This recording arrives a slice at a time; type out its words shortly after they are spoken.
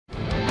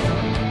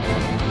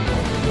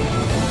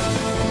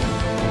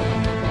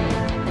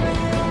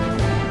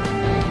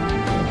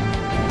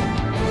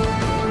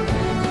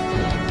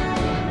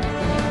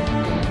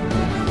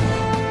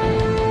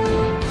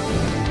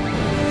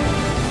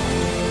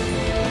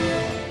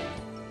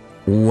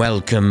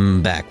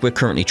Welcome back. We're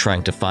currently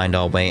trying to find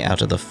our way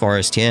out of the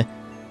forest here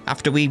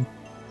after we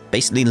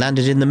basically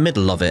landed in the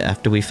middle of it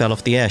after we fell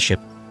off the airship.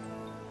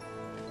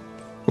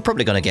 We're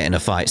probably going to get in a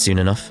fight soon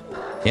enough.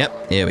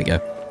 Yep, here we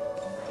go.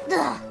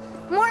 Ugh,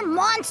 more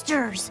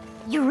monsters.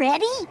 You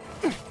ready?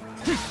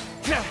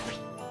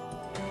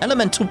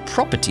 Elemental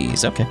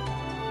properties, okay.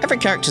 Every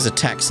character's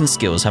attacks and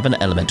skills have an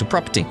elemental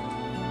property.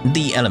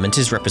 The element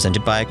is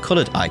represented by a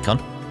coloured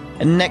icon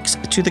and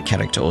next to the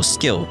character or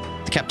skill.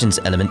 The captain's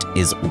element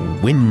is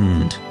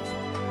wind.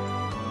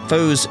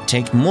 Foes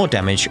take more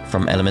damage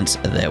from elements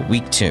they're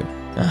weak to,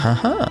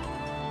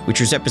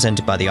 which is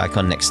represented by the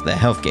icon next to their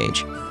health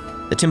gauge.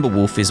 The timber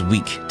wolf is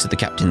weak to the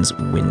captain's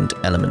wind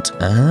element.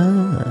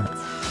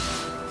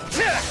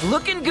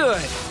 Looking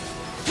good.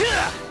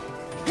 Yeah,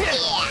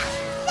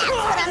 that's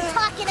what I'm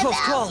talking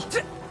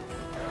about.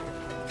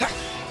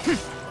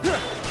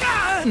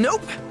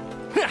 Nope.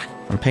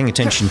 I'm paying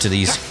attention to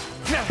these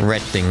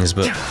red things,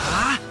 but it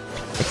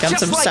comes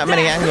from so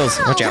many angles.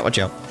 Watch out, watch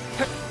out.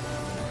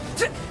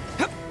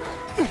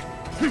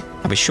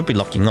 Oh, we should be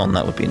locking on,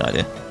 that would be an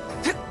idea.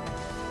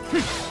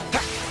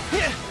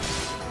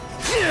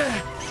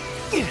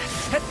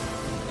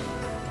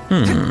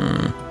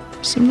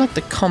 Seemed like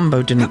the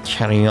combo didn't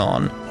carry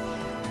on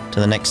to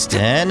the next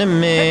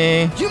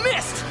enemy. You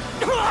missed.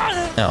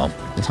 Oh,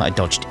 I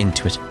dodged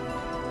into it.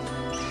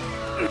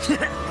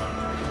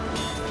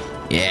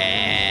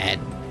 Yeah,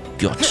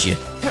 gotcha.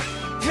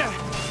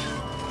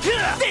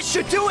 This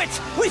should do it.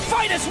 We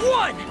fight as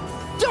one.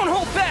 Don't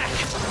hold back.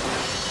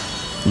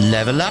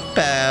 Level up,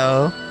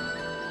 pal.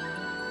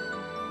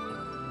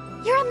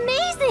 You're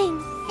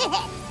amazing.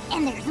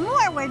 And there's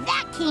more where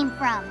that came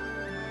from.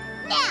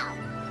 Now,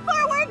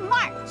 forward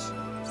march.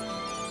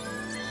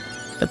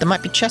 But there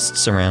might be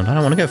chests around. I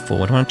don't want to go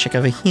forward. I want to check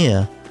over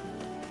here.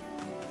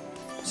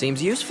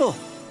 Seems useful.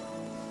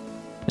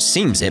 It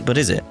seems it, but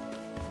is it?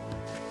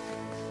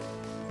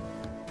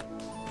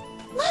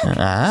 Look,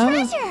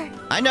 treasure.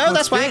 I know,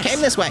 that's why I came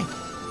this way.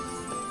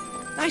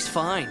 Nice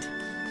find.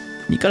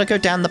 You gotta go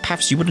down the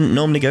paths you wouldn't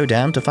normally go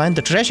down to find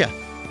the treasure.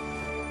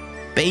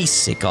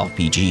 Basic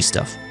RPG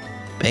stuff.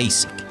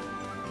 Basic.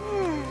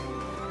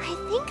 I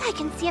think I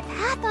can see a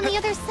path on the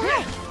other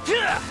side.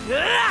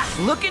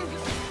 Looking.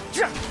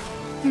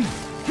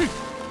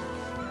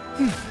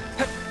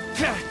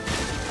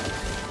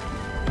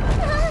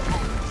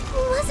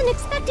 Wasn't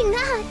expecting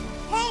that.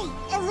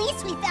 Hey, at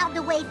least we found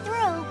a way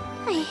through.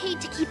 I hate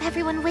to keep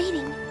everyone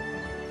waiting.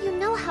 You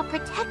know how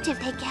protective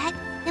they get.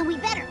 Then we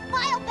better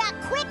file back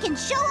quick and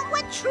show them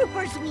what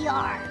troopers we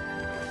are.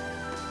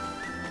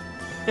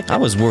 I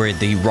was worried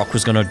the rock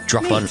was gonna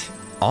drop on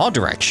our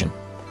direction.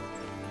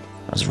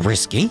 That was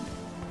risky.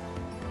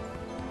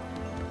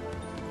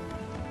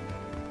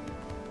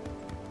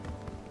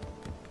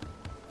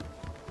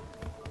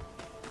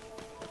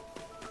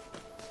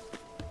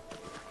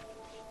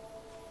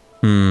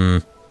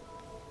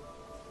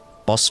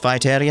 Boss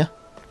fight area?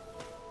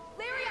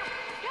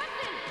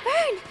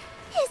 Vern,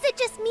 is it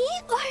just me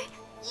or...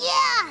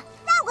 Yeah,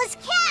 that was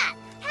Cat.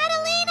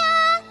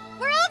 Catalina,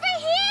 we're over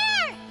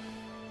here.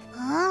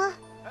 Huh?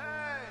 Hey,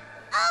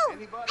 Oh,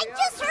 I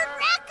just heard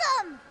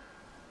Rackham.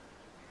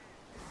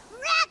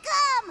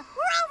 Rackham,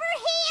 we're over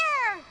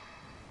here.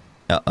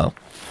 Uh-oh.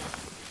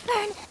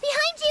 Vern,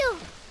 behind you.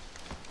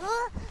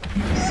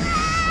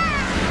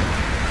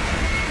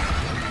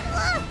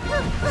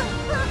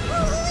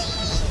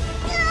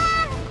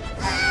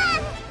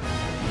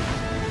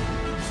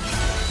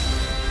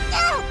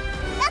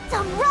 That's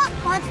a rock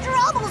monster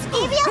almost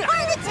gave you a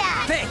heart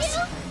attack. Thanks.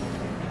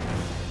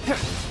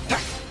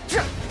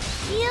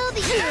 Feel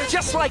the urge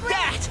Just to like break.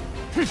 that.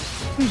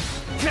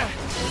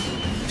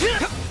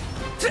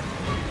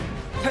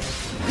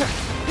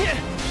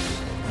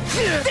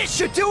 This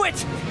should do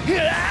it.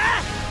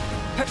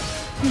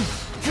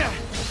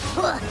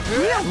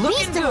 Real beast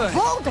Looking of a good.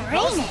 boulder,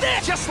 ain't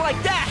it? Just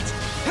like that.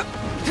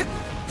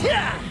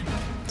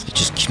 You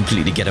just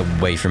completely get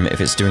away from it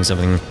if it's doing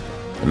something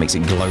that makes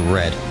it glow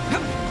red.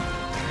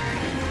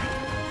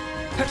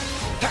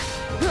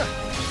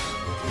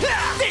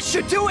 This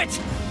should do it.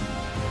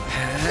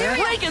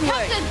 Reagan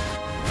leg.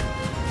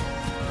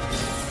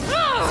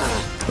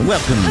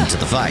 Welcome to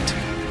the fight.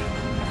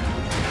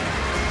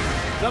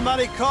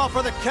 somebody call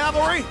for the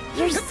cavalry?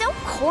 You're so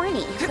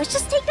corny. Let's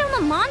just take down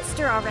the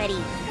monster already.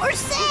 We're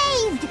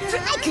saved!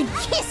 I could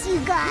kiss you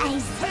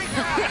guys.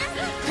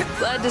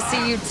 Glad to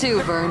see you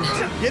too, Vern.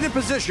 Get in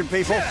position,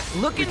 people.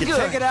 Looking We can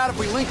good. take it out if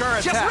we link our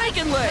Just attack.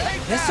 Reagan leg.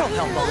 This'll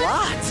help a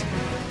lot.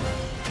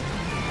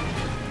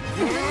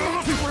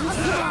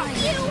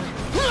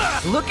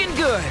 Looking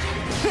good.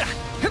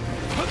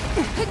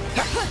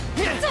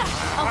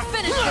 I'll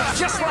finish this.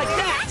 Just like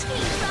that.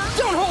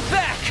 Don't hold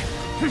back.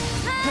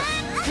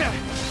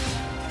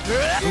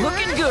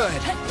 Looking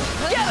good.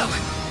 Get him.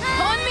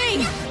 On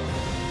me!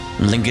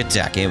 Link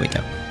attack, here we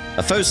go.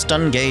 A foe's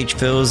stun gauge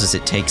fills as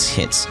it takes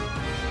hits.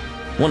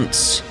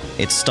 Once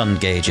its stun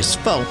gauge is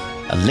full,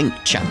 a link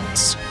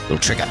chance will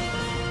trigger.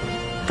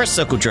 Press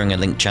circle during a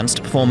link chance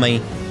to perform a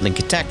link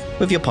attack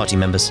with your party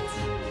members.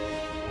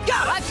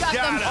 I've got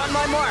them. On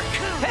my mark.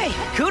 Hey,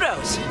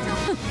 kudos.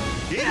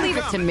 Leave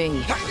it to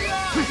me.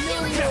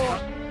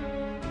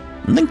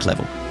 Link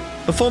level.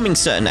 Performing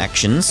certain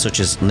actions, such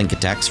as link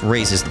attacks,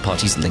 raises the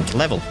party's link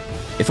level.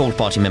 If all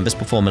party members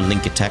perform a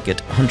link attack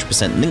at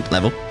 100% link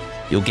level,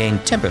 you'll gain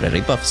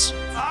temporary buffs.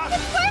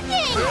 It's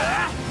working!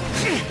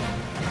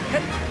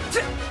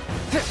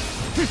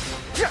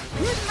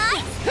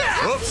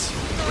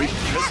 Oops. We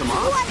piss him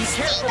off? What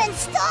steam and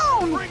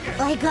stone!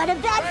 I got a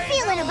bad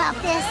feeling about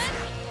this.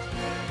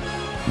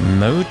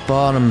 Mode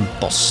bar and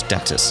boss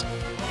status.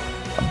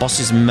 A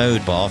boss's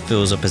mode bar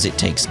fills up as it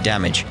takes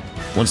damage.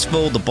 Once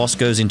full, the boss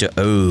goes into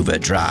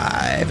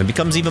overdrive and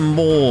becomes even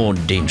more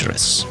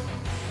dangerous.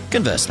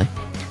 Conversely,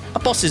 a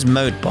boss's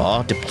mode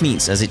bar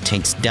depletes as it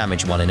takes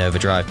damage while in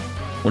overdrive.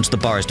 Once the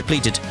bar is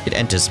depleted, it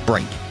enters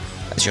break.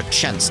 That's your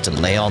chance to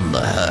lay on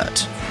the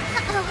hurt.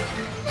 Uh-oh.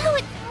 Now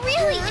it's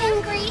really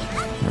angry.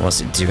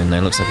 What's it doing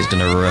there? Looks like it's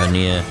gonna run,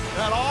 yeah.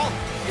 That all?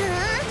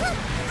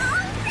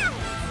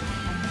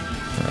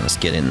 Right, let's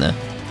get in there.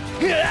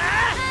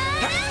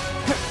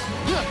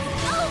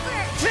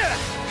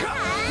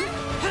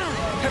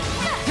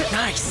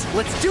 Nice.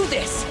 Let's do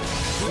this.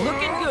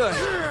 Looking good.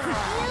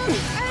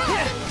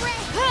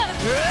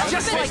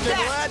 Just like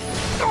that.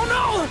 Oh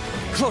no!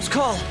 Close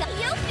call.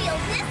 You'll feel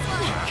this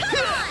one.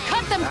 Come on.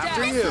 Cut them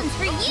After down. you. This one's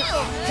for you.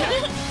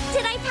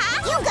 Did I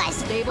pass? You guys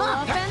Stable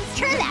offense?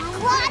 turn that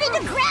clod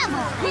into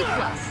gravel. B+.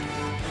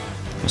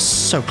 I was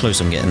so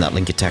close on getting that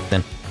link attack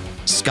then.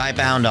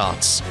 Skybound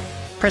Arts.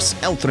 Press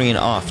L3 and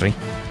R3.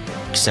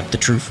 Accept the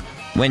truth.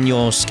 When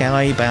your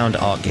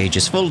Skybound Art gauge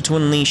is full to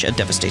unleash a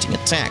devastating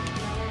attack.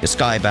 Your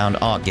Skybound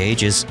Art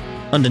gauge is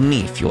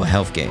underneath your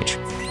health gauge.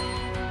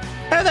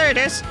 Oh, there it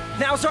is.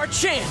 Now's our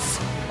chance.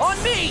 On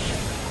me.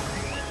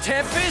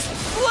 Tempest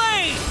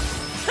Blade.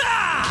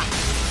 Ha!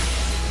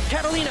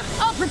 Catalina.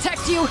 I'll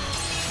protect you.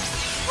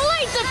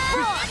 Blaze of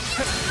Frost.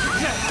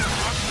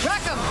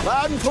 Track 'em.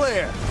 Loud and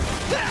clear.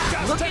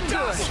 Looking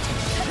good.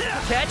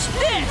 Catch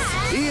this.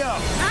 EO.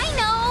 I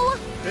know.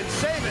 Been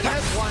saving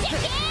this one.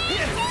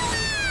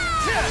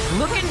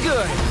 Looking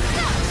good.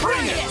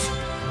 Bring it.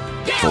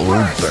 Full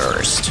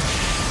burst.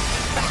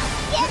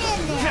 Get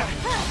in there.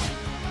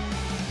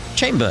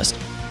 Chain Burst.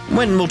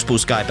 When multiple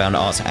Skybound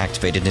Arts are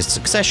activated in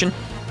succession,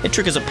 it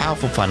triggers a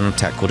powerful final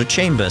attack called a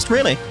Chain Burst.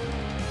 Really?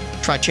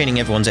 Try chaining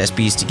everyone's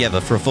SBs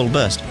together for a full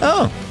burst.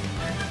 Oh!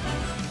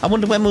 I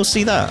wonder when we'll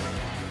see that.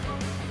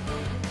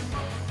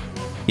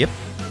 Yep.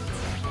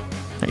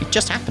 It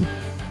just happened.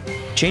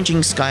 Changing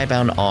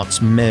Skybound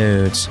Arts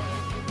modes.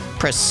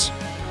 Press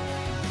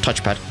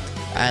touchpad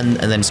and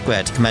then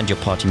square to command your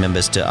party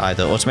members to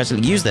either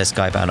automatically use their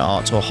Skybound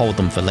Arts or hold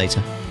them for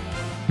later.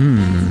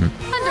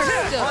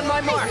 Understood. On my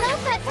mark. I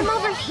love that from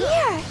over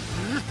here.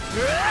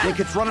 Think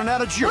it's running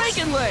out of juice.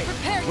 Breaking leg.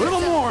 Prepare A little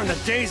yourself. more and the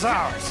day's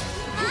ours.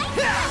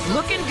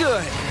 Looking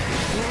good.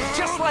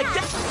 Just like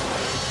that.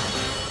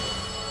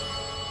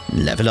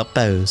 Level up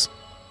bows.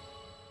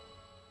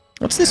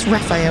 What's this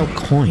Raphael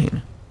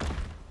coin?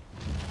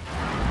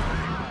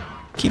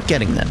 Keep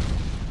getting them.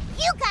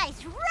 You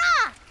guys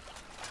rock.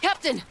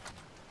 Captain.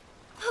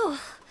 Whew.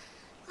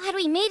 Glad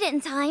we made it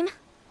in time.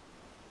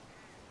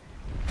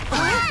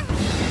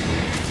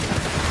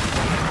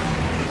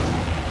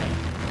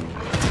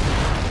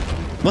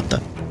 What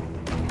the?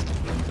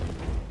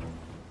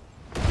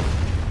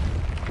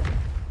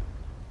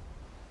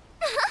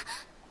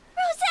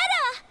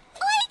 Rosetta!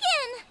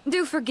 Eugen!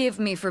 Do forgive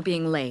me for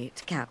being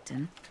late,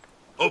 Captain.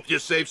 Hope you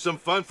saved some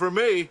fun for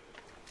me.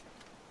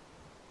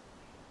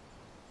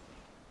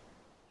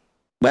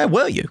 Where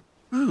were you?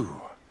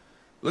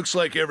 Looks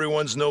like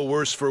everyone's no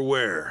worse for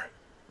wear.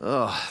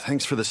 Oh,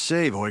 thanks for the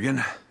save,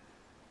 Eugen.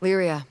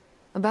 Lyria,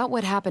 about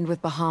what happened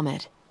with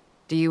Bahamut.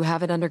 Do you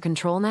have it under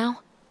control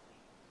now?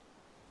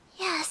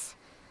 Yes,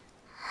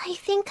 I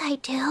think I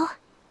do.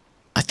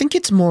 I think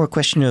it's more a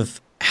question of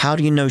how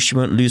do you know she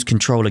won't lose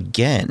control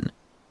again?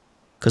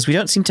 Because we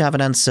don't seem to have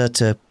an answer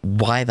to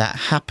why that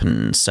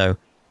happened, so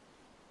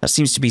that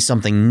seems to be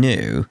something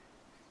new.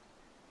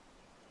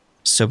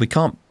 So we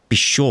can't be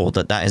sure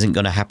that that isn't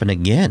going to happen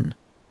again.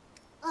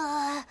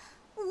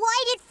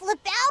 Why'd it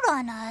flip out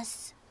on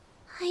us?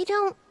 I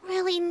don't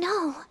really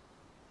know.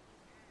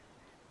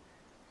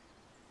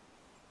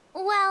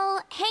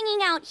 Well, hanging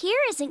out here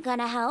isn't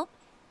gonna help.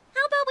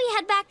 How about we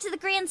head back to the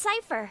Grand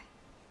Cipher?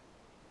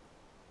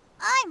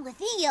 I'm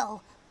with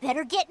EO.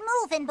 Better get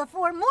moving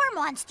before more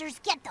monsters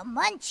get the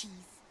munchies.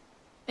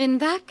 In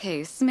that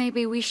case,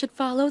 maybe we should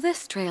follow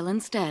this trail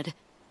instead.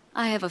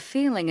 I have a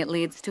feeling it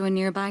leads to a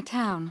nearby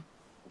town.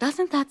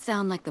 Doesn't that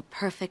sound like the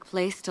perfect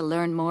place to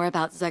learn more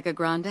about Zega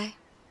Grande?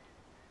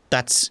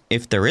 That's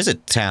if there is a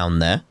town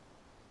there.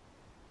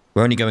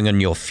 We're only going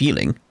on your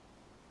feeling.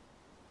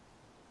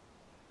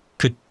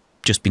 Could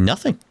just be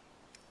nothing.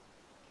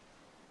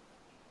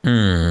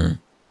 I'm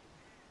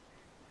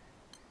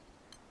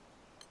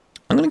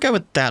going to go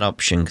with that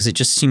option because it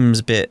just seems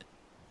a bit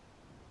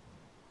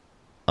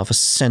of a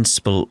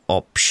sensible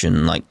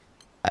option. Like,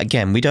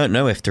 again, we don't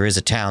know if there is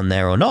a town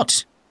there or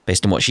not,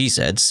 based on what she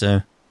said,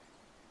 so...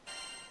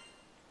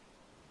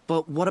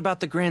 But what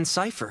about the Grand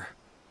Cipher?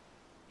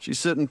 She's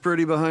sitting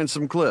pretty behind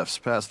some cliffs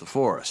past the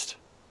forest.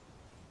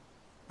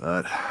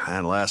 But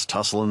that last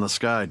tussle in the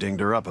sky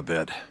dinged her up a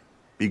bit.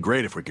 Be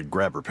great if we could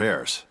grab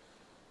repairs.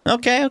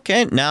 Okay.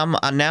 Now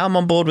I'm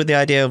on board with the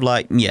idea of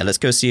like, yeah, let's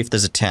go see if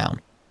there's a town.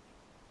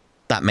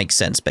 That makes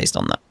sense based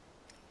on that.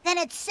 Then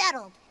it's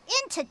settled.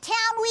 Into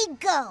town we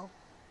go.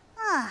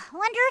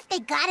 Wonder if they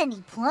got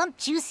any plump,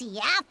 juicy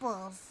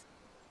apples.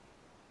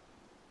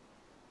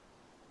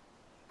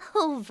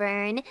 Oh,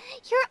 Vern,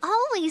 you're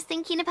always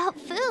thinking about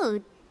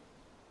food.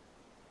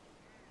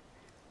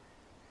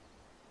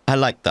 I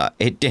like that.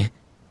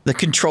 The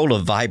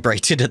controller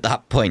vibrated at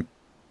that point.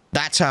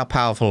 That's how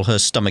powerful her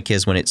stomach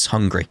is when it's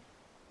hungry.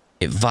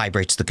 It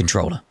vibrates the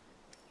controller.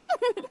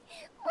 Look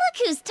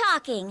who's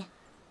talking.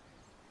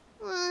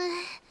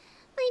 My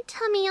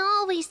tummy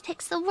always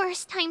picks the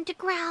worst time to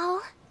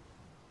growl.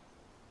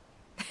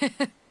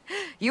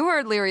 You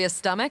heard Lyria's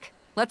stomach.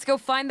 Let's go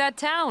find that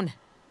town.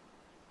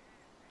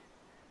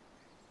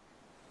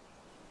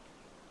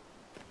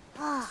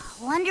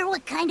 Wonder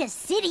what kind of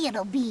city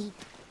it'll be.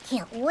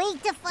 Can't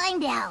wait to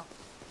find out.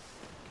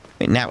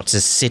 Wait, now it's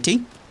a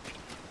city?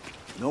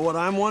 Know what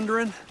I'm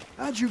wondering?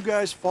 How'd you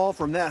guys fall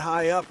from that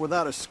high up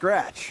without a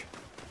scratch?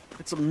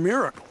 It's a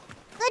miracle.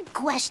 Good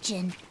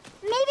question.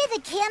 Maybe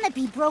the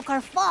canopy broke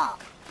our fall.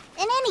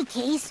 In any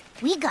case,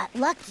 we got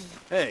lucky.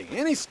 Hey,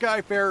 any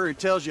Skyfarer who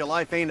tells you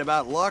life ain't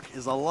about luck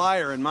is a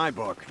liar in my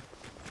book.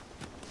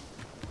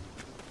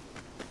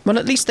 Well,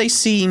 at least they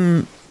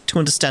seem to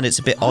understand it's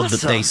a bit odd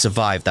that they Awesome.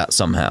 survived that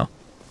somehow.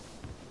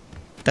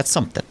 That's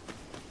something.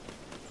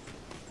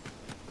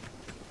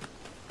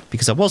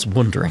 Because I was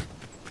wondering.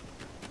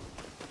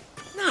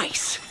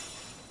 Nice.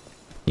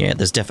 Yeah,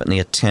 there's definitely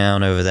a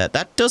town over there.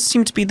 That does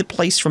seem to be the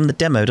place from the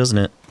demo, doesn't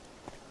it?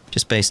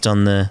 Just based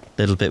on the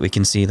little bit we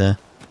can see there.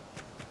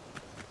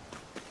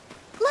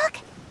 Look,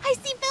 I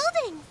see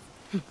buildings.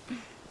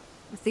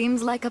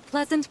 Seems like a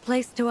pleasant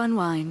place to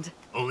unwind.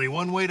 Only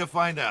one way to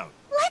find out.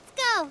 Let's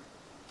go.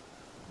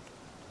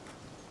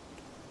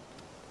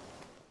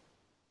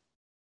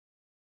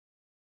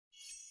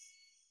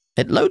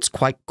 It loads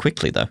quite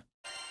quickly, though.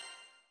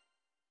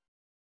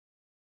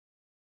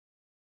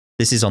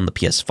 This is on the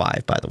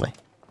PS5, by the way.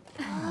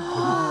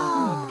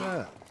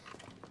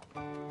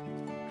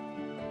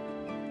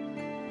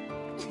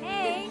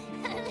 Hey.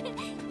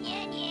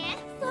 Yeah,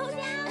 slow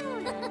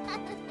down.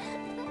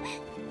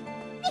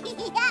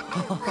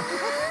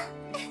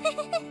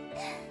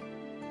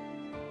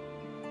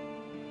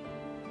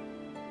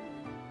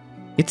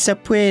 It's so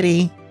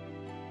pretty.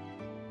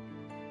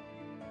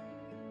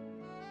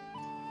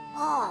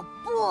 Oh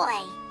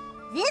boy,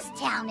 this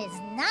town is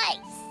nice.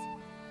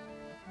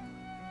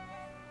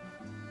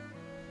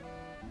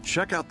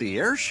 Check out the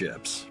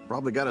airships.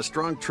 Probably got a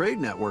strong trade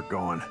network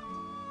going.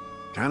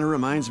 Kinda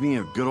reminds me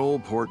of good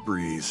old Port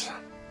Breeze.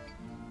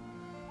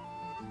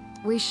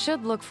 We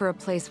should look for a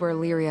place where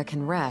Lyria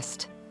can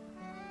rest.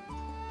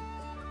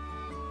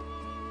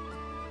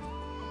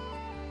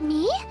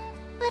 Me?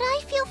 But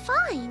I feel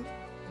fine.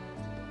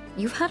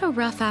 You've had a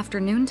rough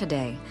afternoon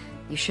today.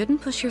 You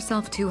shouldn't push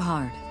yourself too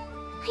hard.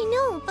 I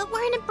know, but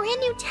we're in a brand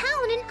new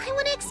town and I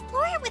want to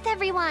explore it with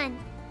everyone.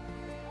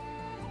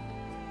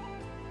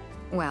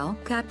 Well,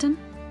 Captain?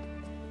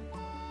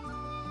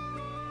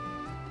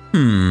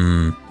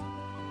 I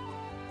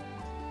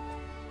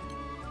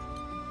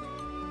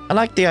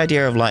like the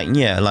idea of like,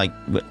 yeah, like,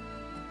 we're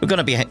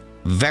gonna be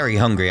very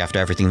hungry after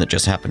everything that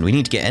just happened. We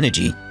need to get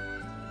energy.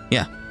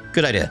 Yeah,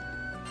 good idea.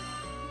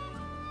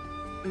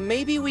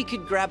 Maybe we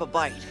could grab a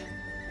bite.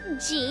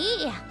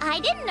 Gee, I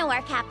didn't know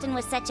our captain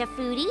was such a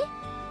foodie.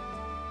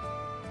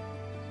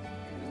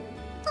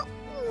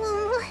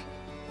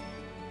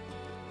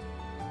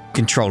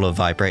 Controller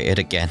vibrated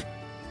again.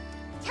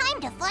 Time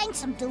to find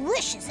some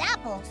delicious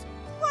apples.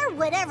 Or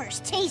whatever's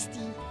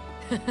tasty.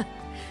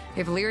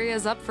 If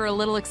Lyria's up for a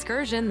little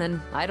excursion,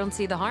 then I don't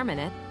see the harm in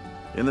it.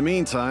 In the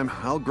meantime,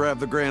 I'll grab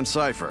the Grand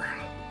Cipher.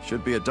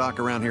 Should be a dock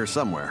around here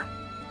somewhere.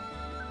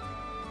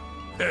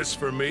 As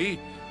for me,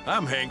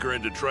 I'm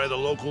hankering to try the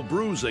local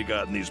brews they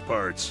got in these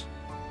parts.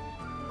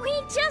 We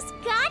just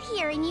got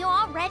here and you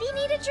already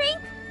need a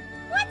drink?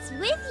 What's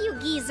with you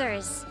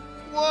geezers?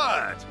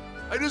 What?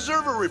 I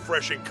deserve a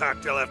refreshing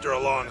cocktail after a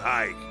long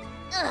hike.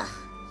 Ugh,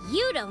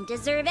 you don't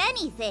deserve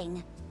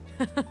anything.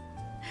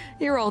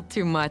 You're all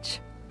too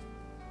much.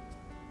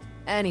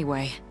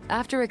 Anyway,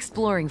 after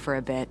exploring for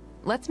a bit,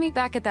 let's meet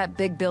back at that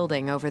big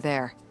building over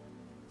there.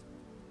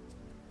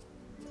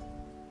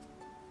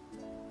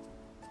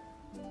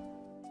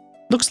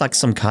 Looks like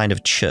some kind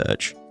of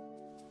church.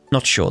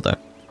 Not sure though.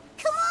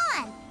 Come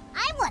on!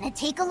 I want to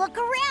take a look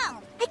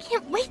around. I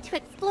can't wait to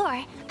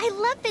explore. I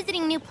love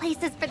visiting new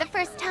places for the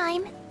first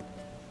time.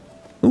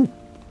 Ooh.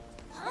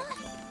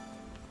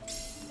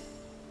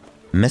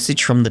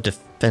 Message from the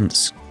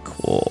Defense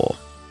Corps.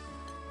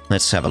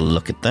 Let's have a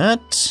look at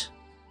that.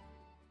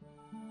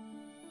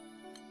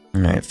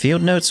 Alright,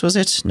 field notes was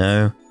it?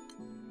 No.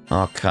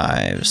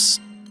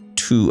 Archives.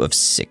 2 of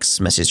 6.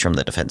 Message from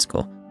the Defense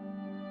Corps.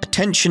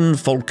 Attention,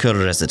 Folca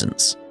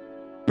residents.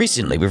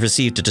 Recently, we've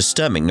received a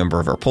disturbing number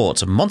of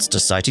reports of monster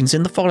sightings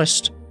in the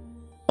forest.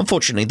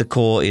 Unfortunately, the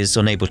Corps is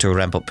unable to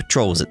ramp up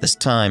patrols at this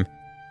time.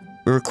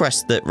 We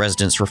request that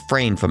residents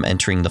refrain from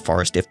entering the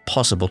forest if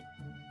possible.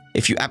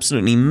 If you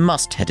absolutely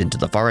must head into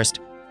the forest,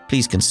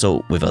 please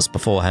consult with us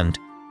beforehand.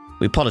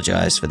 We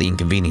apologize for the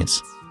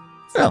inconvenience.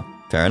 Well,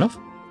 fair enough.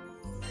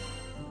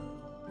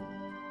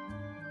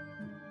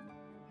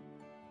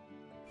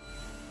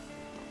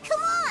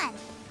 Come on!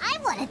 I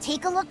want to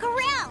take a look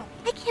around.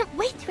 I can't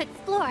wait to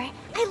explore.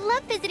 I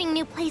love visiting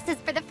new places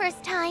for the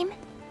first time.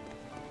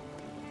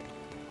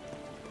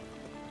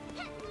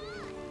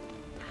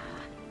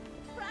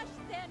 Fresh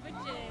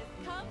sandwiches.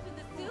 Comes in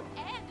the soup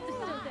and in the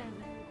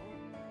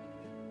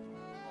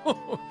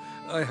sauce.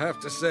 I have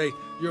to say,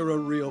 you're a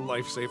real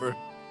lifesaver.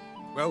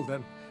 Well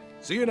then,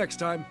 see you next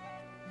time.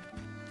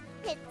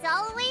 It's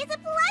always a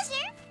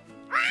pleasure.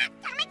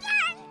 Come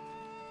again.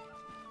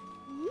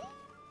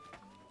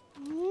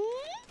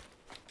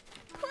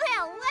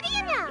 Well, what do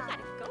you know?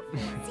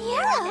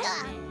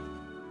 Sierra?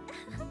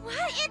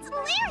 What? It's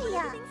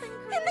Lyria!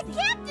 And the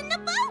captain of the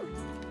boat!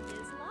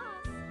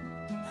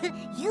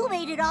 You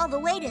made it all the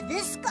way to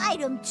this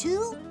skydom,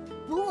 too?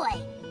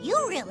 Boy, you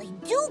really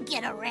do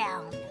get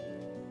around.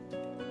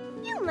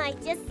 You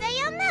might just say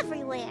I'm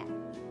everywhere.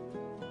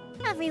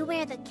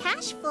 Everywhere the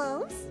cash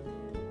flows.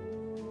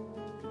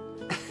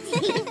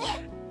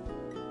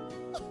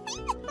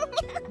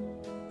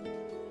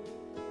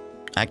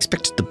 I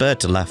expected the bird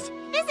to laugh.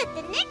 Visit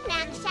the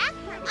Knick-Knack Shack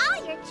for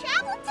all your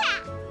travel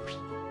tech.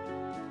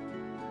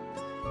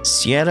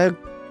 Sierra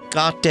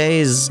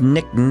Gate's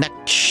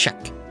Knick-Knack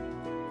Shack.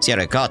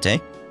 Sierra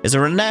Gate is a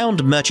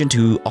renowned merchant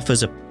who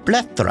offers a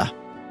plethora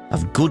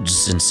of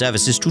goods and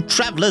services to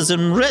travelers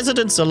and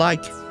residents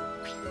alike.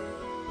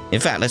 In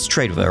fact, let's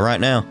trade with her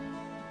right now.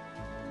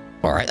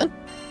 Alright then.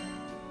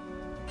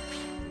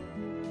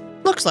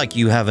 Looks like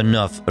you have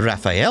enough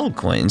Raphael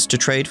coins to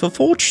trade for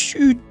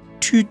 42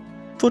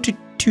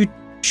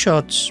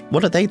 shards.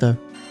 What are they, though?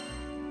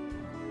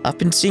 I've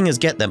been seeing us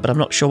get them, but I'm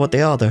not sure what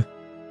they are, though.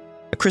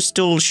 A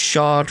crystal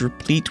shard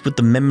replete with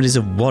the memories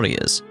of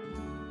warriors.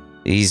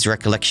 These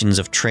recollections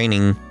of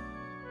training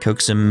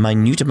coax a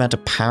minute amount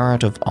of power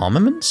out of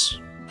armaments?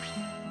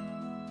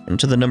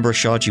 Into the number of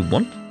shards you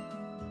want?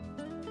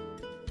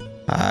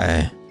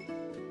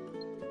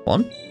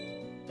 One?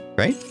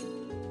 Great.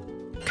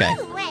 Okay.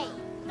 Oh, wait.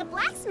 The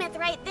blacksmith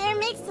right there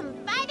makes some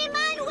fighting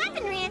mine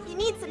weaponry if you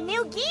need some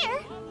new gear.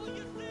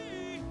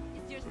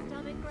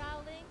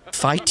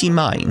 Fighty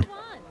mine?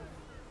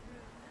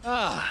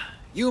 Ah,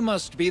 you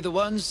must be the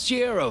one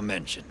Sierra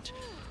mentioned.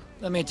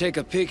 Let me take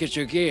a peek at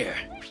your gear.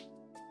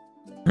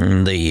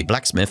 The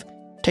blacksmith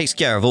takes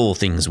care of all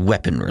things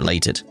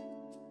weapon-related.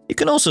 You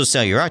can also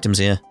sell your items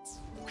here.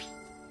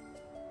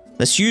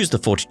 Let's use the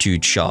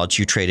fortitude shards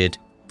you traded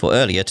for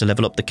earlier to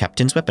level up the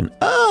captain's weapon.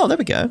 Oh, there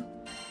we go.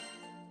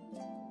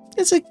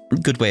 It's a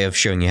good way of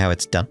showing you how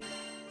it's done.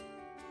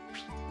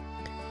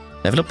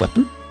 Level up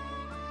weapon.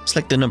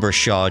 Select the number of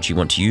shards you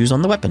want to use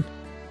on the weapon.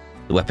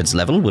 The weapon's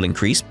level will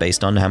increase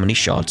based on how many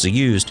shards are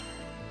used.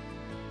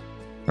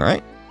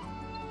 Alright.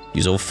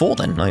 Use all 4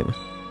 then. Right.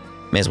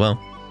 May as well.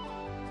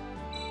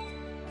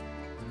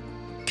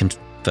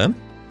 Confirm?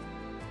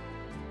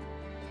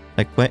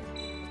 Like, wait.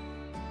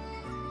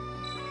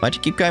 Why'd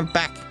you keep going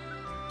back?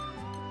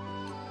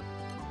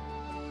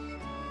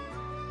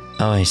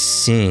 Oh, I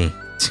see.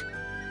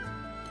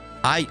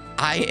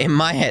 In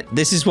my head,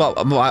 this is what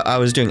I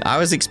was doing. I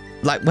was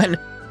like,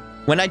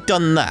 when I'd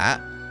done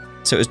that,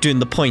 so it was doing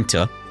the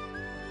pointer,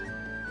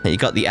 and you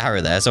got the arrow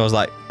there, so I was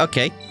like,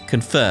 okay,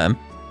 confirm.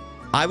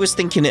 I was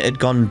thinking it had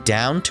gone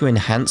down to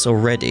enhance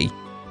already,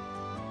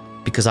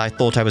 because I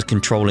thought I was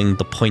controlling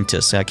the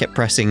pointer, so I kept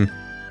pressing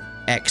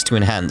X to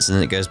enhance, and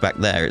then it goes back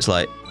there. It's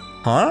like,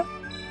 huh?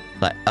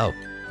 Like, oh,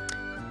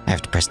 I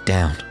have to press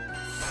down.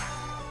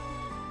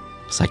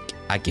 It's like,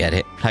 I get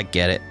it. I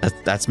get it.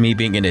 That's me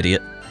being an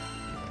idiot.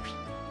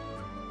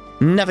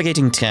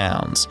 Navigating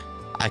towns.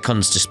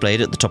 Icons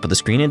displayed at the top of the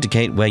screen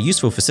indicate where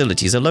useful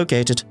facilities are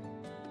located.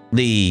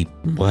 The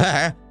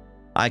where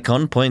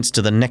icon points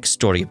to the next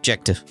story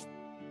objective.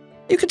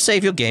 You can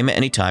save your game at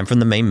any time from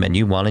the main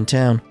menu while in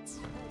town.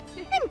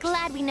 I'm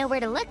glad we know where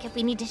to look if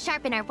we need to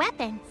sharpen our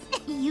weapons.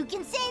 You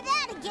can say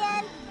that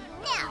again.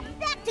 Now,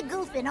 back to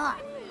goofing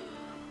off.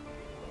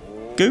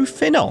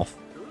 Goofing off?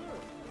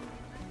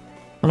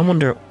 Well, I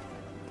wonder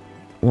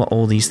what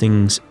all these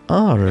things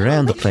are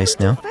around the place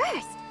now.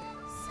 First,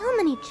 so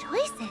many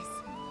choices.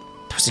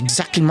 That was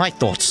exactly my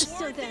thoughts.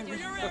 So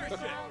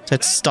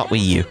let's start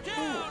with you.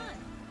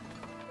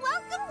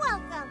 Welcome,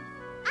 welcome.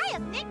 I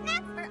have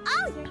knickknacks for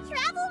all your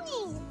travel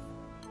needs.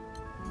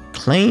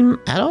 Claim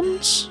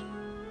add-ons?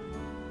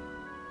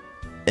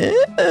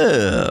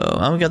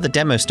 Oh, we got the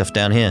demo stuff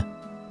down here.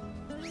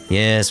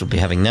 Yes, we'll be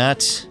having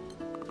that.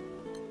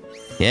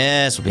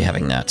 Yes, we'll be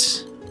having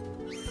that.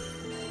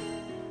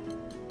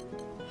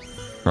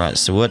 Right,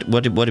 so what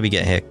do we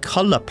get here?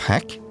 Color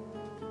pack.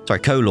 Sorry,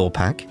 color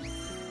pack.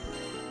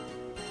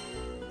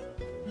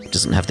 It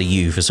doesn't have the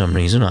U for some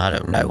reason. I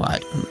don't know.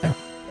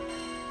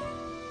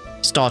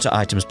 Starter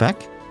items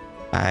pack.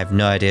 I have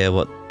no idea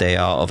what they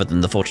are other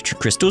than the fortitude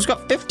crystals.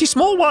 Got 50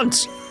 small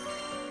ones!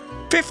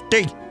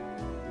 50!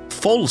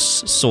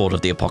 False Sword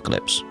of the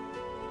Apocalypse.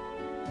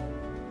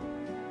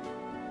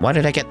 Why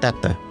did I get that,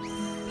 though?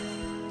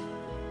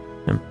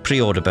 And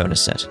pre-order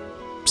bonus set.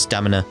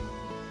 Stamina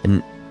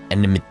and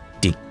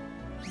enmity.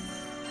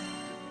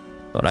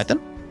 Alright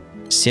then.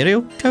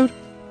 Serial code?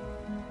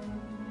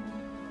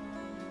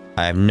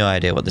 I have no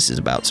idea what this is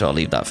about, so I'll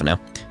leave that for now.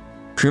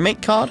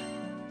 Crewmate card?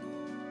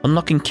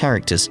 Unlocking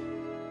characters.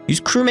 Use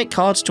crewmate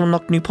cards to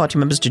unlock new party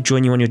members to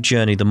join you on your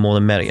journey, the more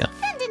the merrier.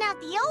 Sending out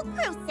the old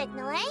crew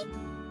signal, eh?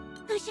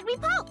 Who should we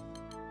pull?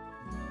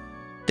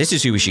 This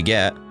is who we should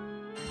get.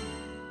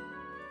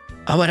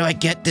 Oh, where do I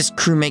get this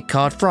crewmate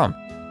card from?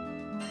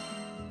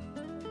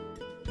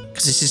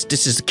 Because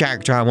this is the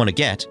character I want to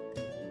get.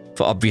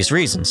 For obvious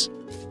reasons.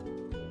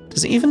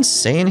 Does it even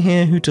say in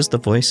here who does the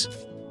voice?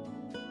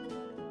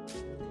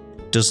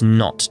 Does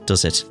not,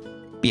 does it?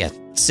 But yeah,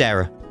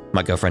 Sarah,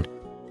 my girlfriend,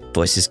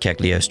 voices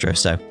Cagliostro,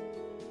 so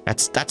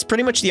that's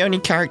pretty much the only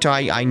character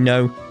I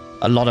know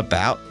a lot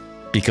about,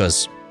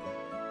 because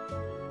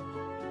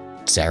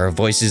Sarah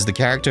voices the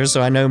character,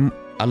 so I know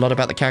a lot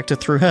about the character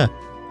through her.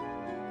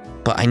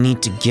 But I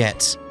need to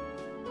get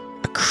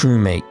a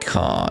crewmate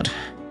card.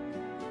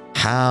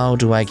 How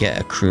do I get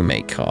a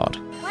crewmate card?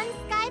 One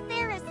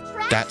Skyfarer's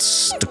trash.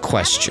 That's the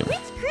question. Which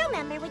crew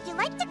member would you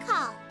like to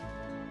call?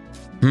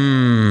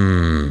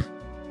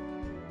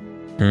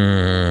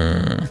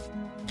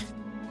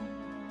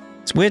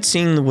 It's weird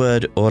seeing the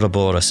word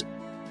Ouroboros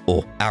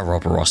or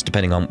Ouroboros,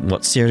 depending on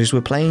what series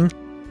we're playing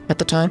at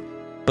the time.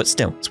 But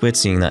still, it's weird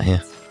seeing that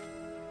here.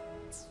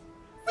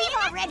 We've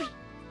already.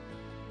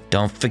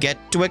 Don't forget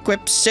to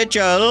equip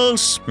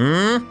sigils.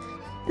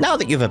 Now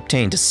that you've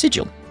obtained a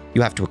sigil,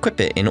 you have to equip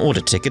it in order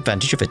to take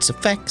advantage of its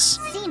effects.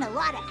 Seen a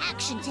lot of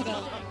action today,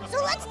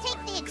 so let's take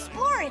the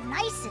explorer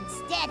nice and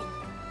steady.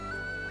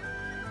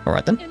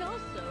 Alright then.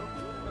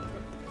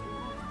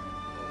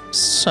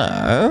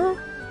 So...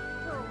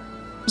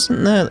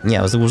 wasn't there...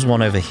 yeah, there was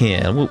one over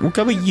here. We'll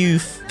go with you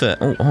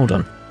first. Oh, hold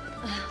on.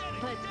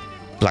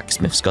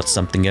 Blacksmith's got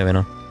something going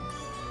on.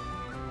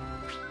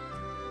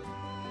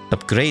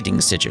 Upgrading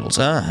sigils.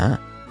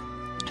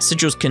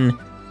 Sigils can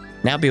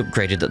now be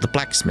upgraded at the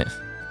blacksmith.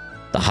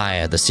 The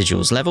higher the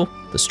sigil's level,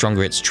 the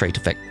stronger its trait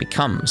effect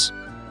becomes.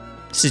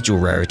 Sigil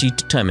rarity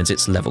determines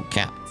its level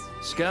cap.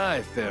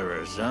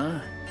 Skyfarers, huh?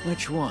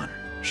 Which one?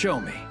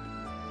 Show me.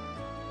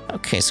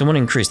 Okay, so I want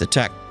to increase the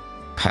attack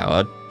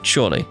power,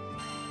 surely.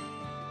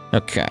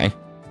 Okay.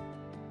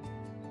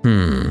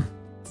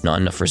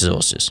 Not enough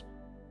resources.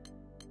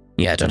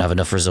 Yeah, I don't have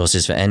enough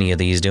resources for any of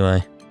these, do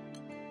I?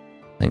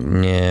 Like,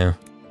 no.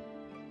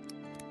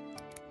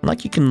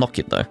 Like, you can lock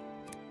it, though.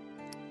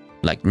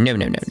 Like, no.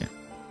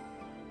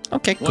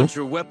 Okay, cool. Want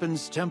your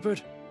weapons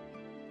tempered?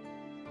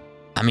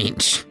 I mean,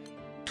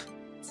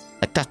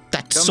 like that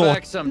Come sword.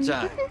 back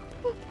sometime.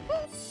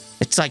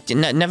 It's like,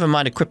 never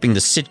mind equipping the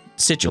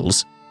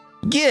sigils.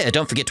 Yeah,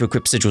 don't forget to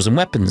equip sigils and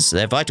weapons.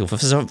 They're vital for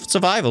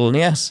survival,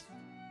 yes.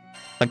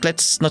 Like,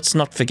 let's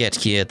not forget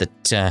here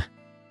that,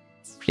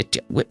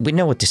 we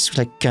know what this,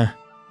 like, kind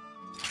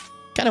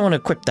of want to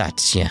equip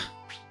that, yeah.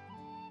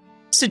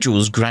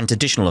 Sigils grant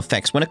additional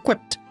effects when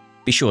equipped.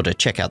 Be sure to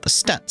check out the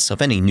stats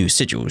of any new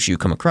sigils you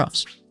come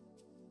across.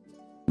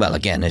 Well,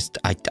 again,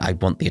 I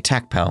want the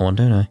attack power one,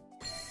 don't I?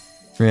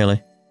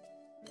 Really?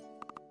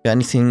 Got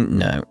anything?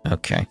 No.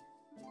 Okay.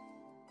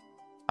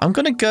 I'm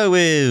gonna go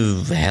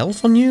with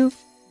health on you.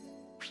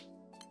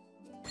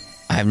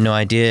 I have no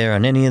idea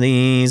on any of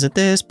these at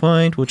this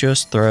point. We'll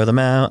just throw them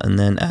out, and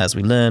then as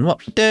we learn what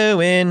we're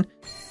doing,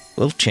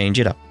 we'll change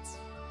it up.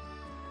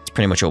 It's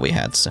pretty much all we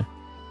had, so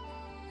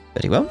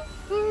very well.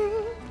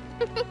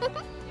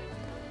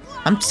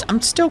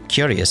 I'm still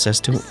curious as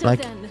to,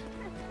 like,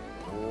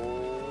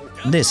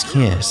 this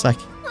here. It's like,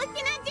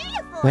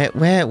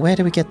 where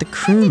do we get the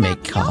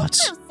crewmate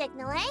cards?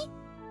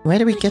 Where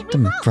do we get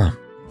them from?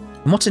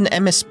 And what's an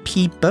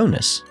MSP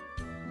bonus?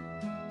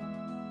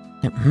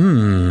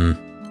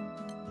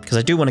 Because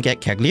I do want to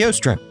get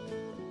Cagliostro.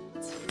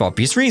 For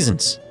obvious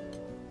reasons.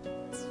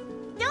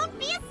 Don't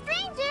be a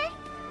stranger.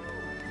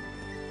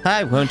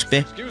 I won't be.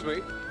 Excuse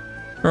me.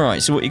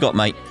 Alright, so what you got,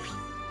 mate?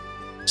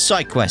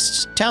 Side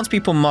quests.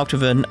 Townspeople marked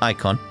with an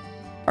icon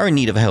are in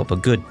need of help. A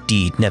good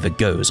deed never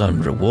goes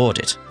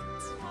unrewarded.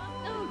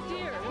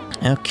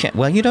 Okay,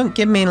 well, you don't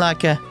give me,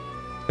 like, a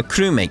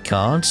crewmate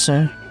card,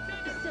 so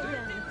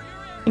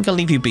I think I'll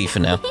leave you be for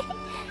now.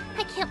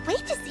 I can't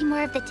wait to see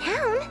more of the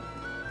town.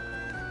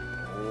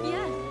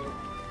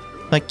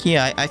 Like,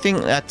 yeah, I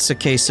think that's a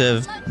case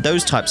of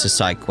those types of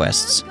side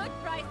quests.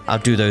 I'll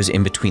do those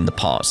in between the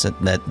parts.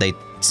 That they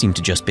seem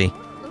to just be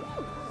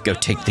go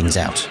take things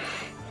out.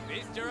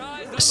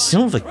 A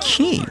silver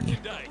key.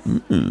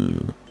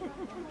 Ooh.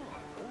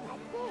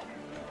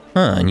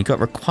 Huh, and you got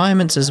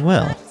requirements as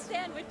well.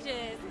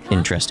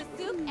 Interesting.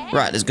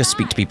 Right, let's go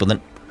speak to people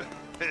then.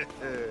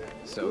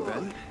 So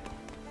then?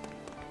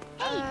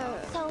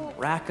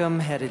 Rackham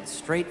headed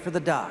straight for the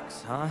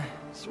docks, huh?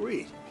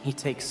 Sweet. He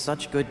takes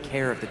such good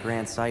care of the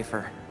Grand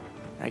Cipher.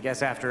 I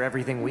guess after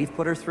everything we've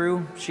put her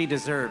through, she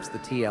deserves the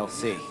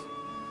TLC.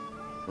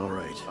 All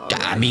right.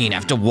 I mean,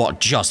 after what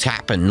just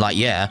happened, like,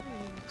 yeah.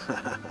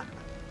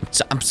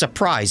 So I'm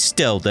surprised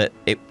still that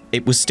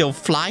it was still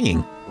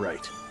flying.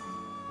 Right.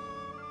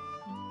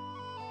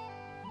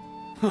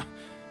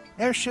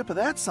 Airship of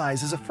that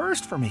size is a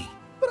first for me,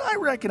 but I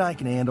reckon I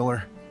can handle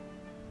her.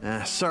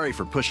 Sorry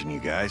for pushing you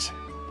guys.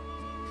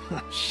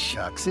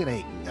 Shucks, it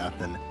ain't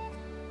nothing.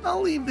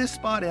 I'll leave this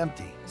spot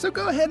empty, so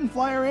go ahead and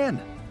fly her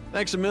in.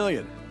 Thanks a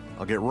million.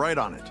 I'll get right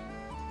on it.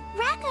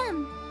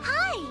 Rackham,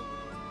 hi!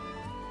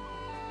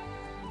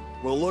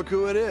 Well, look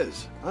who it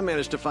is. I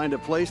managed to find a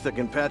place that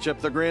can patch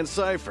up the Grand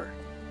Cipher.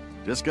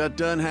 Just got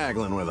done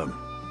haggling with him.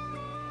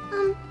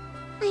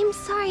 I'm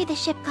sorry the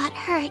ship got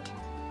hurt.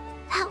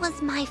 That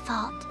was my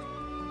fault.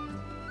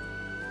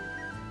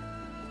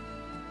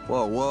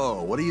 Whoa,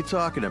 whoa, what are you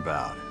talking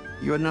about?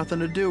 You had nothing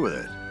to do with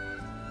it.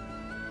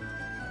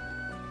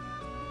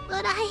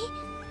 But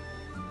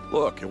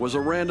Look, it was a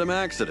random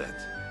accident.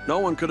 No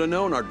one could have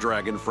known our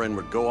dragon friend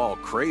would go all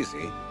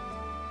crazy.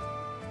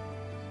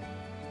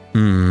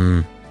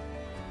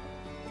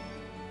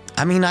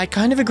 I mean, I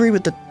kind of agree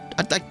with the...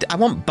 I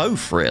want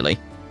both, really.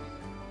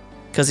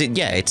 Because,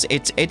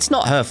 it's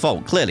not her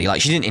fault, clearly.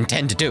 Like, she didn't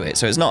intend to do it,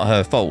 so it's not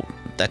her fault.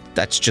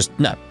 That's just...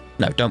 No,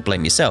 don't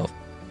blame yourself.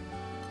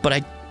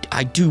 But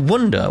I do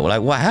wonder,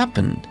 like, what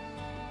happened?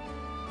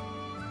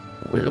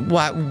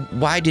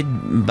 Why did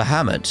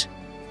Bahamut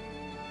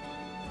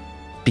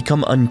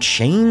become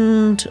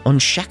unchained,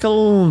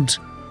 unshackled?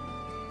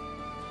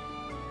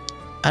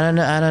 I don't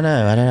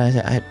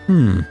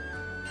know.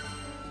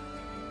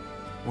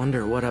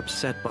 Wonder what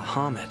upset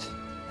Bahamut.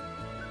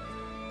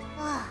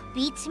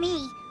 Beats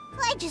me.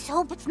 I just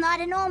hope it's not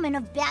an omen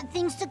of bad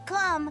things to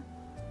come.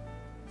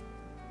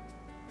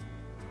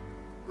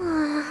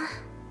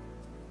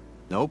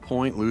 No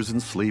point losing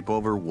sleep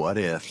over what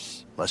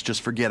ifs. Let's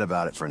just forget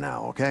about it for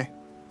now, okay?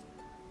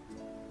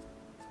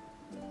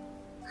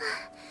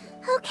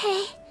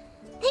 Okay.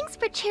 Thanks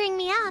for cheering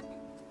me up.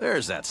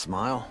 There's that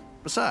smile.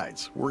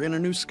 Besides, we're in a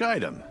new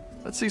Skydom.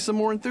 Let's see some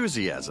more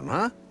enthusiasm,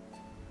 huh?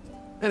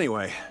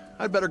 Anyway,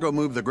 I'd better go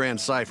move the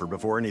Grand Cipher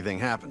before anything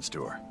happens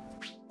to her.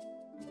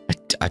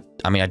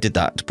 I mean, I did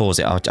that to pause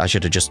it. I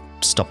should have just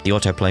stopped the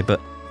autoplay, but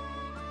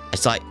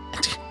it's like,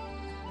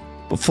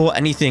 before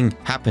anything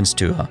happens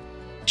to her,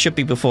 should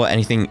be before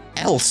anything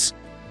else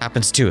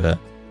happens to her.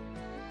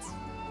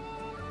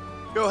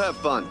 Go have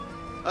fun.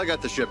 I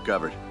got the ship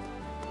covered.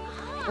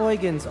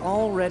 Eugen's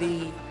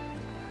already,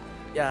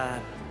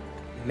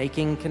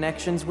 making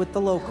connections with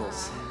the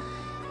locals.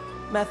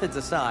 Methods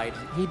aside,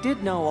 he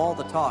did know all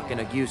the talk in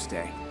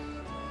Auguste.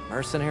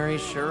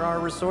 Mercenaries sure are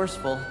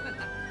resourceful.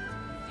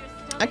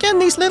 Again,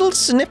 these little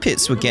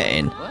snippets we're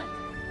getting,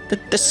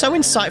 they're so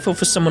insightful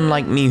for someone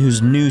like me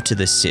who's new to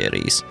this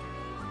series.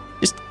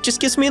 Just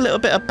gives me a little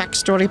bit of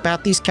backstory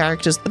about these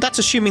characters. But that's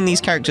assuming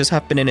these characters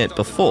have been in it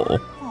before.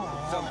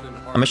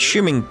 I'm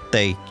assuming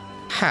they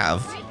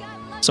have.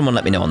 Someone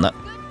let me know on that.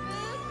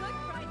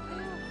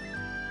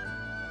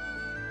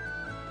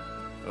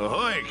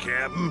 Ahoy,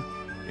 Captain.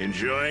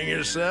 Enjoying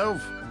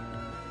yourself?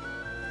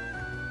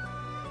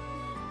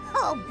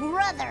 Oh,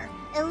 brother.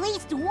 At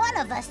least one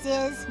of us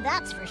is,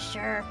 that's for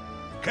sure.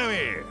 Come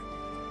here.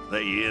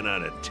 Let you in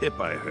on a tip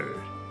I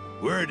heard.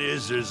 Word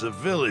is there's a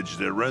village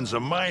that runs a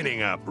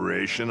mining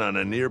operation on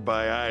a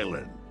nearby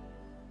island.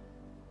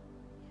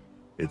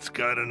 It's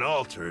got an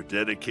altar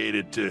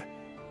dedicated to,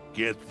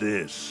 get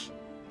this,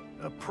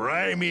 a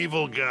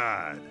primeval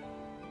god.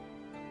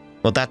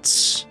 Well,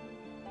 that's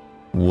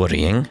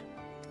worrying.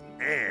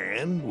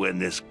 And when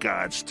this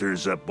god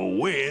stirs up a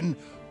wind,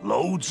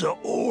 loads of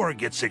ore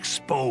gets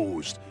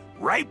exposed,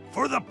 ripe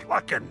for the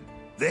plucking.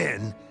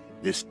 Then,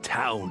 this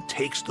town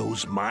takes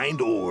those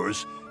mined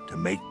ores to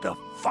make the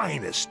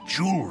finest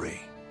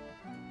jewelry.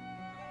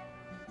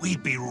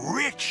 We'd be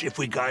rich if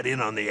we got in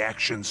on the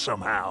action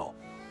somehow.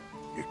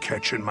 You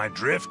catching my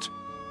drift?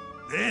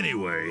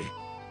 Anyway,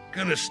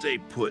 gonna stay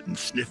put and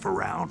sniff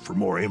around for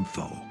more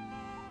info.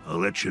 I'll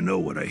let you know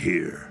what I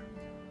hear.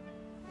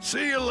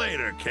 See you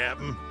later,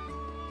 Captain.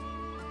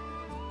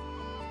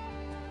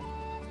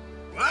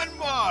 One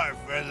more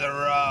for the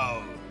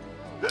road.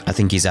 I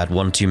think he's had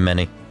one too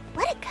many.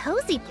 What a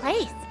cozy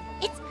place.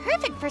 It's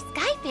perfect for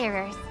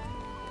skyfarers.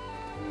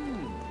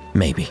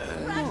 Maybe.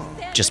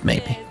 Just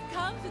maybe.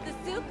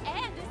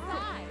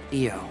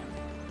 Io,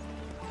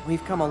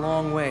 we've come a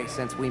long way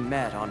since we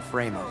met on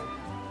Framo.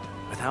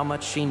 With how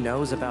much she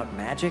knows about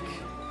magic,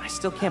 I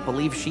still can't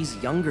believe she's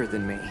younger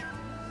than me.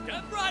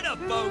 Step right up,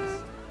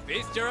 folks.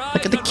 Feast your eyes.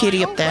 Look at the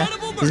kitty up there.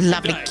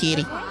 Lovely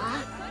kitty.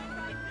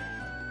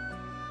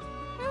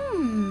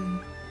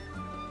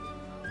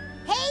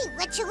 Hey,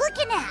 what you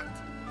looking at?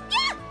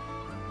 Yeah!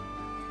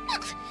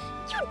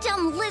 You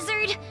dumb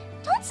lizard!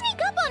 Don't sneak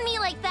up on me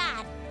like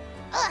that!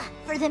 Ugh,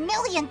 for the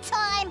millionth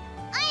time,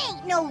 I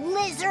ain't no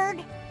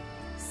lizard!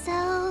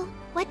 So,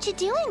 what you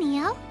doing,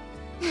 Neo?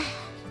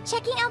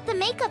 Checking out the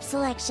makeup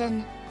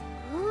selection.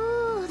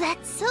 Ooh,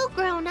 that's so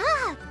grown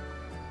up!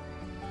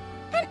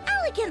 An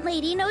elegant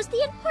lady knows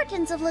the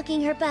importance of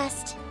looking her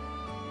best.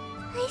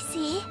 I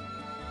see.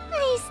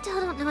 I still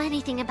don't know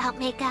anything about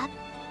makeup.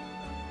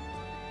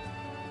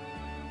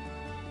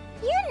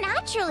 You're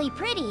naturally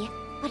pretty,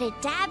 but a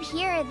dab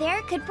here or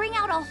there could bring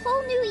out a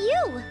whole new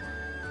you.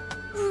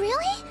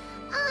 Really?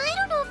 I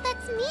don't know if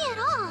that's me at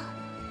all.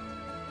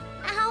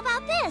 How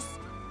about this?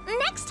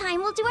 Next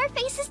time we'll do our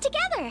faces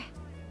together.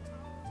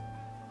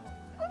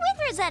 With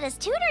Rosetta's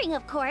tutoring,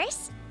 of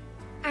course.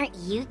 Aren't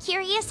you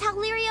curious how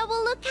Lyria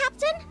will look,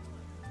 Captain?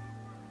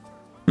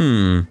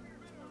 I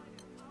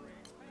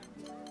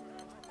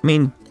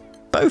mean,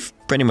 both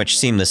pretty much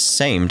seem the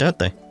same, don't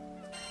they?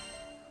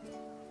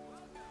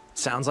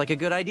 Sounds like a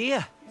good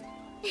idea.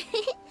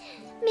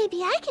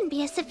 Maybe I can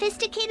be a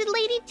sophisticated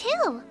lady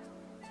too.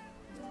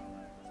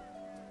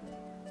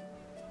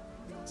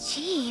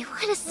 Gee,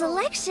 what a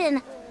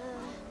selection.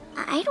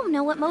 I don't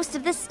know what most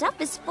of this stuff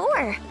is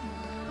for.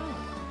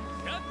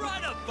 Come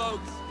right up,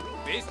 folks.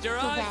 Feast your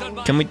eyes on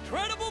my Can we...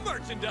 incredible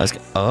merchandise. Let's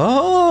go.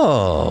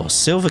 Oh,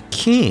 silver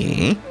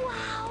key.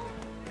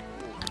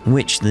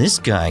 Which this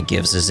guy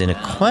gives us in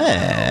a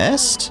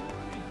quest.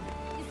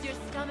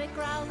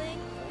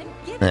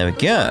 There we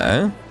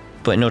go.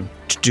 But in order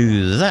to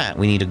do that,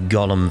 we need a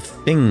golem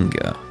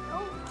finger.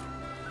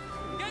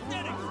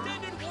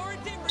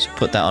 Let's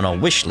put that on our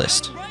wish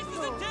list.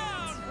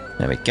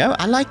 There we go.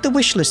 I like the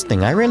wish list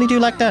thing. I really do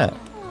like that.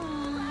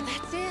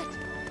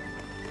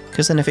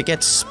 Because then if it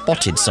gets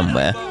spotted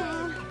somewhere,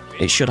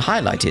 it should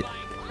highlight it.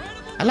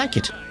 I like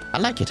it. I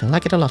like it. I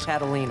like it a lot.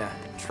 Catalina,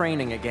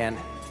 training again.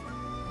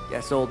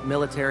 Guess old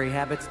military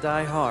habits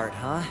die hard,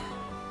 huh?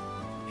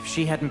 If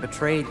she hadn't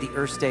betrayed the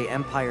Erste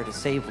Empire to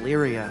save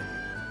Lyria,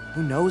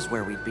 who knows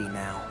where we'd be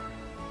now?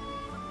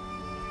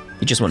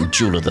 You just want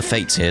Jewel of the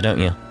Fates here, don't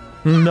you?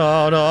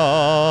 Da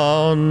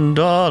da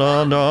da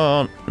da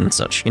da and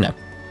such, you know.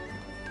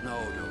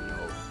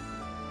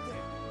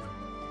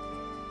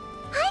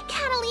 Hi,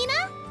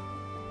 Catalina.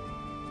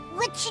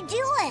 What you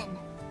doing?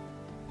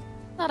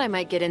 Thought I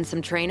might get in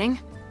some training.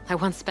 I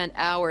once spent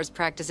hours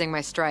practicing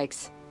my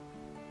strikes.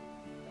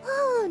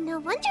 Oh, no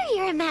wonder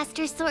you're a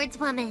master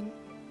swordswoman.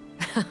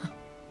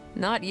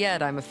 Not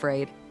yet, I'm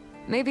afraid.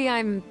 Maybe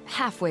I'm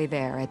halfway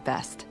there at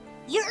best.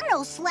 You're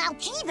no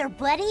slouch either,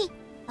 buddy.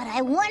 But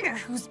I wonder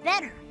who's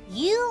better,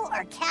 you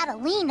or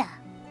Catalina?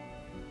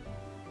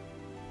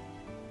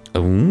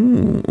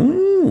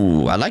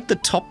 Ooh, I like the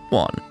top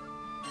one.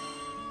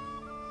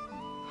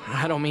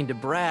 I don't mean to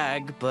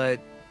brag,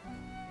 but...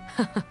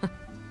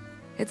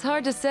 It's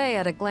hard to say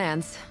at a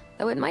glance,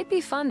 though it might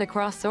be fun to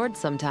cross swords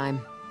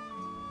sometime.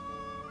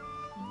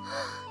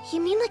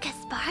 You mean like a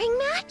sparring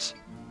match?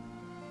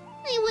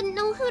 I wouldn't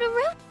know who to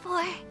root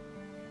for.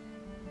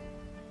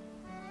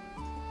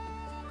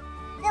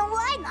 Then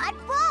why not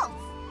both?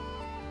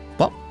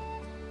 What?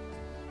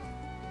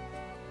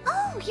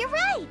 Oh, you're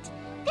right.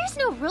 There's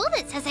no rule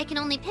that says I can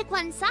only pick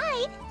one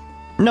side.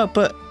 No,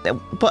 but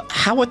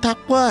how would that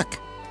work?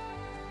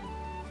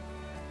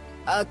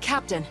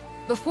 Captain,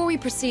 before we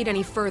proceed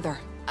any further,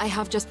 I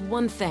have just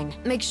one thing.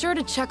 Make sure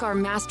to check our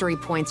mastery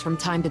points from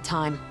time to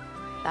time.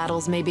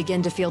 Battles may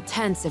begin to feel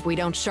tense if we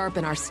don't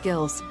sharpen our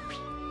skills.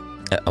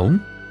 Uh-oh.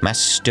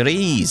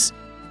 Masteries.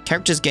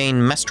 Characters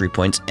gain mastery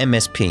points,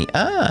 MSP.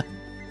 Ah.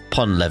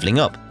 Upon leveling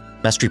up,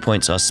 mastery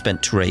points are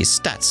spent to raise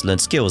stats, learn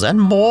skills,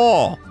 and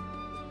more.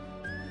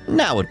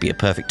 Now would be a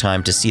perfect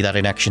time to see that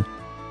in action.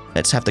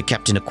 Let's have the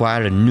captain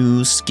acquire a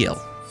new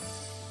skill.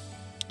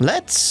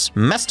 Let's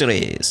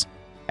masteries.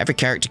 Every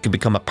character can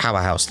become a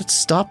powerhouse. Let's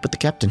start with the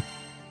captain.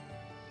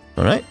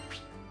 Alright.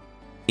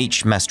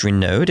 Each mastery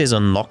node is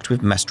unlocked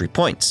with mastery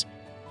points.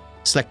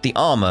 Select the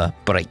armor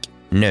break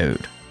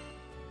node.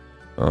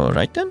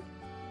 Alright then.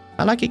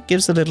 I like it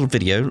gives a little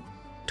video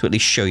to at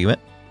least show you it.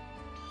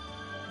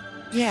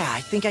 Yeah,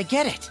 I think I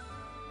get it.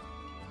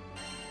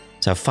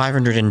 So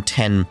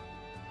 510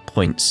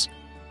 points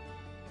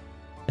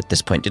at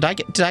this point. Did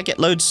I get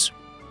loads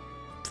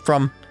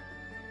from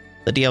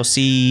the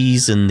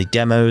DLCs and the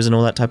demos and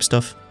all that type of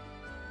stuff?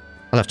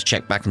 I'll have to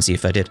check back and see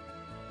if I did.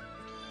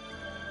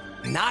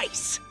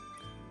 Nice.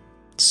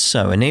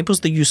 So, enables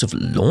the use of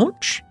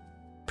launch?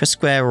 Press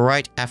square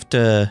right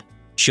after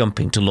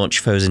jumping to launch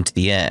foes into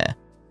the air,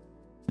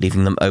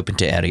 leaving them open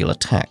to aerial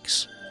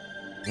attacks.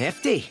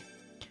 Nifty.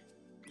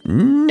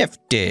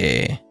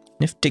 Nifty.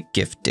 Nifty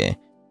gifty.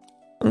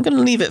 I'm going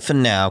to leave it for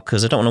now,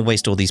 because I don't want to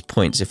waste all these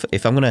points.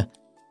 If I'm going to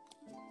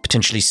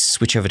potentially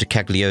switch over to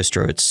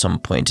Cagliostro at some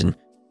point and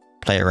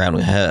play around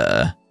with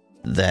her,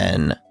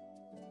 then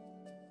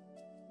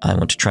I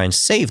want to try and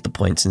save the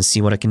points and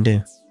see what I can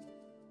do.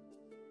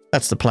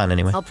 That's the plan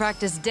anyway. I'll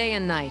practice day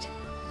and night.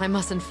 I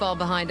mustn't fall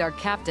behind our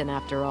captain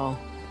after all.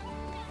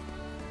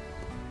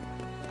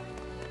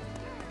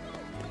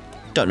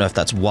 Don't know if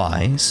that's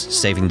wise,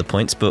 saving the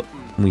points, but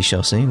we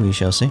shall see, we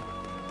shall see.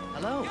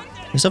 Hello.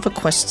 There's other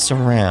quests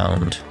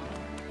around.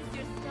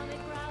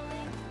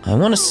 I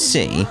want to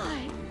see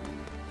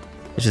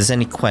if there's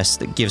any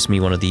quest that gives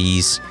me one of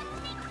these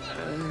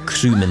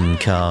crewman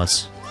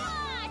cards.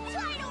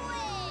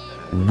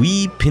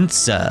 Wee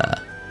pincer.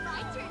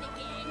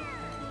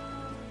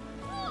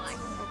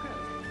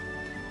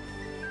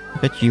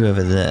 Bet you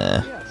over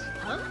there.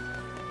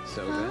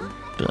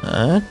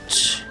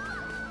 But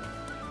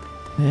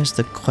there's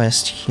the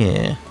quest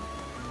here.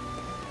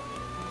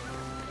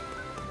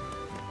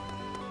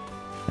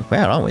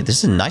 Where are we? This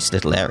is a nice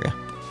little area.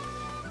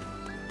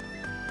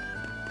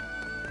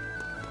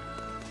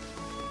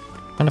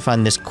 Trying to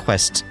find this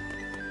quest.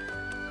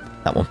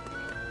 That one.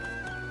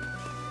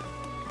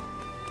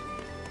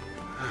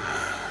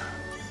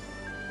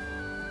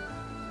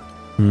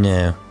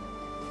 No.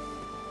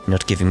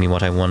 Not giving me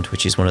what I want,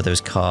 which is one of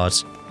those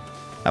cards.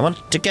 I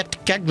want to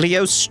get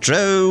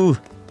Cagliostro!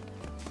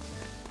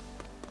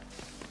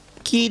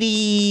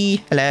 Kitty!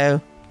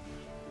 Hello.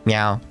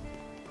 Meow.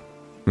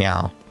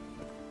 Meow.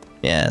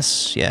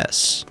 Yes,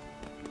 yes.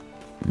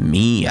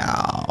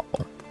 Meow.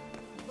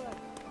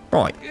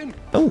 Right.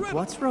 Oh.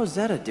 What's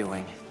Rosetta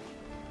doing?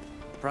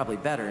 Probably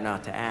better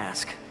not to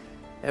ask.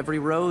 Every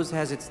rose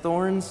has its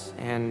thorns,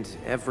 and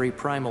every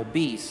primal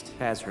beast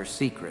has her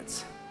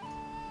secrets.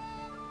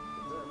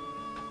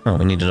 Oh,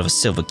 we need another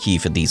silver key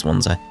for these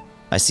ones.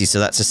 I see, so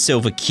that's a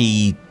silver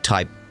key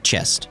type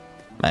chest,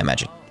 I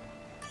imagine.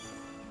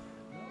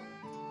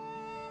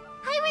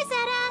 Hi,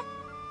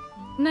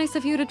 Rosetta! Nice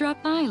of you to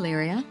drop by,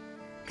 Lyria.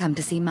 Come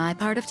to see my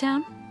part of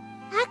town?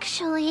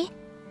 Actually,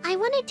 I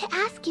wanted to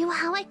ask you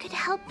how I could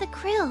help the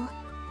crew.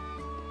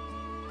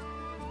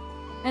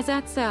 Is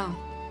that so?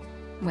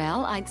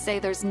 Well, I'd say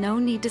there's no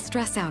need to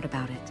stress out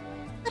about it.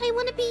 But I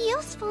want to be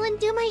useful and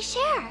do my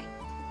share.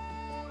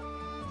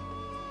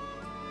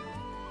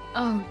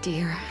 Oh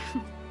dear.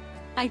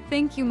 I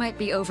think you might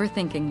be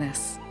overthinking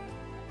this.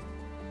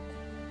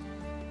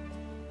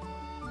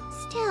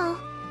 Still,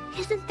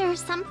 isn't there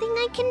something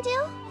I can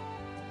do?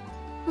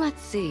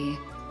 Let's see.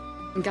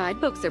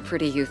 Guidebooks are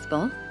pretty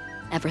useful.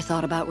 Ever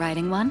thought about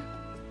writing one?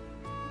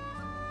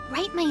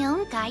 Write my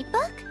own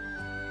guidebook?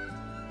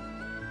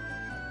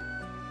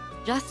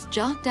 Just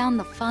jot down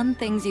the fun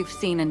things you've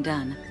seen and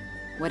done.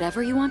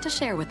 Whatever you want to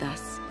share with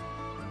us.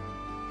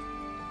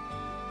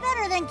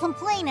 Better than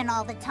complaining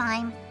all the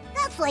time.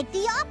 That's like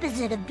the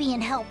opposite of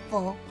being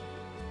helpful.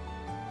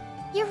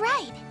 You're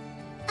right.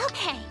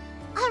 Okay,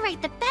 I'll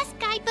write the best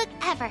guidebook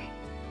ever.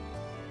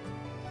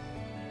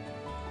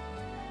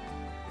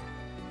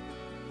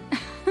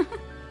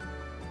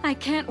 I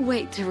can't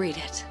wait to read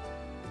it.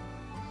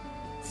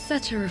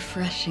 Such a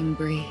refreshing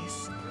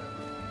breeze.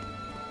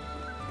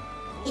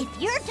 If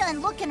you're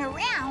done looking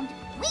around,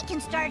 we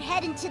can start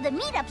heading to the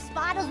meetup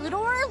spot a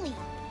little early.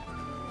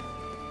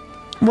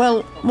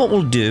 Well, what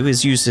we'll do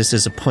is use this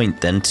as a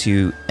point then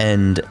to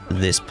end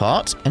this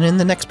part, and in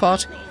the next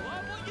part,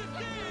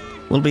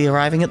 we'll be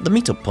arriving at the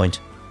meetup point.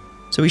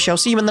 So we shall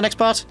see you in the next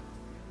part.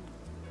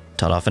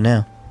 Ta-da for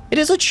now. It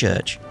is a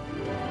church.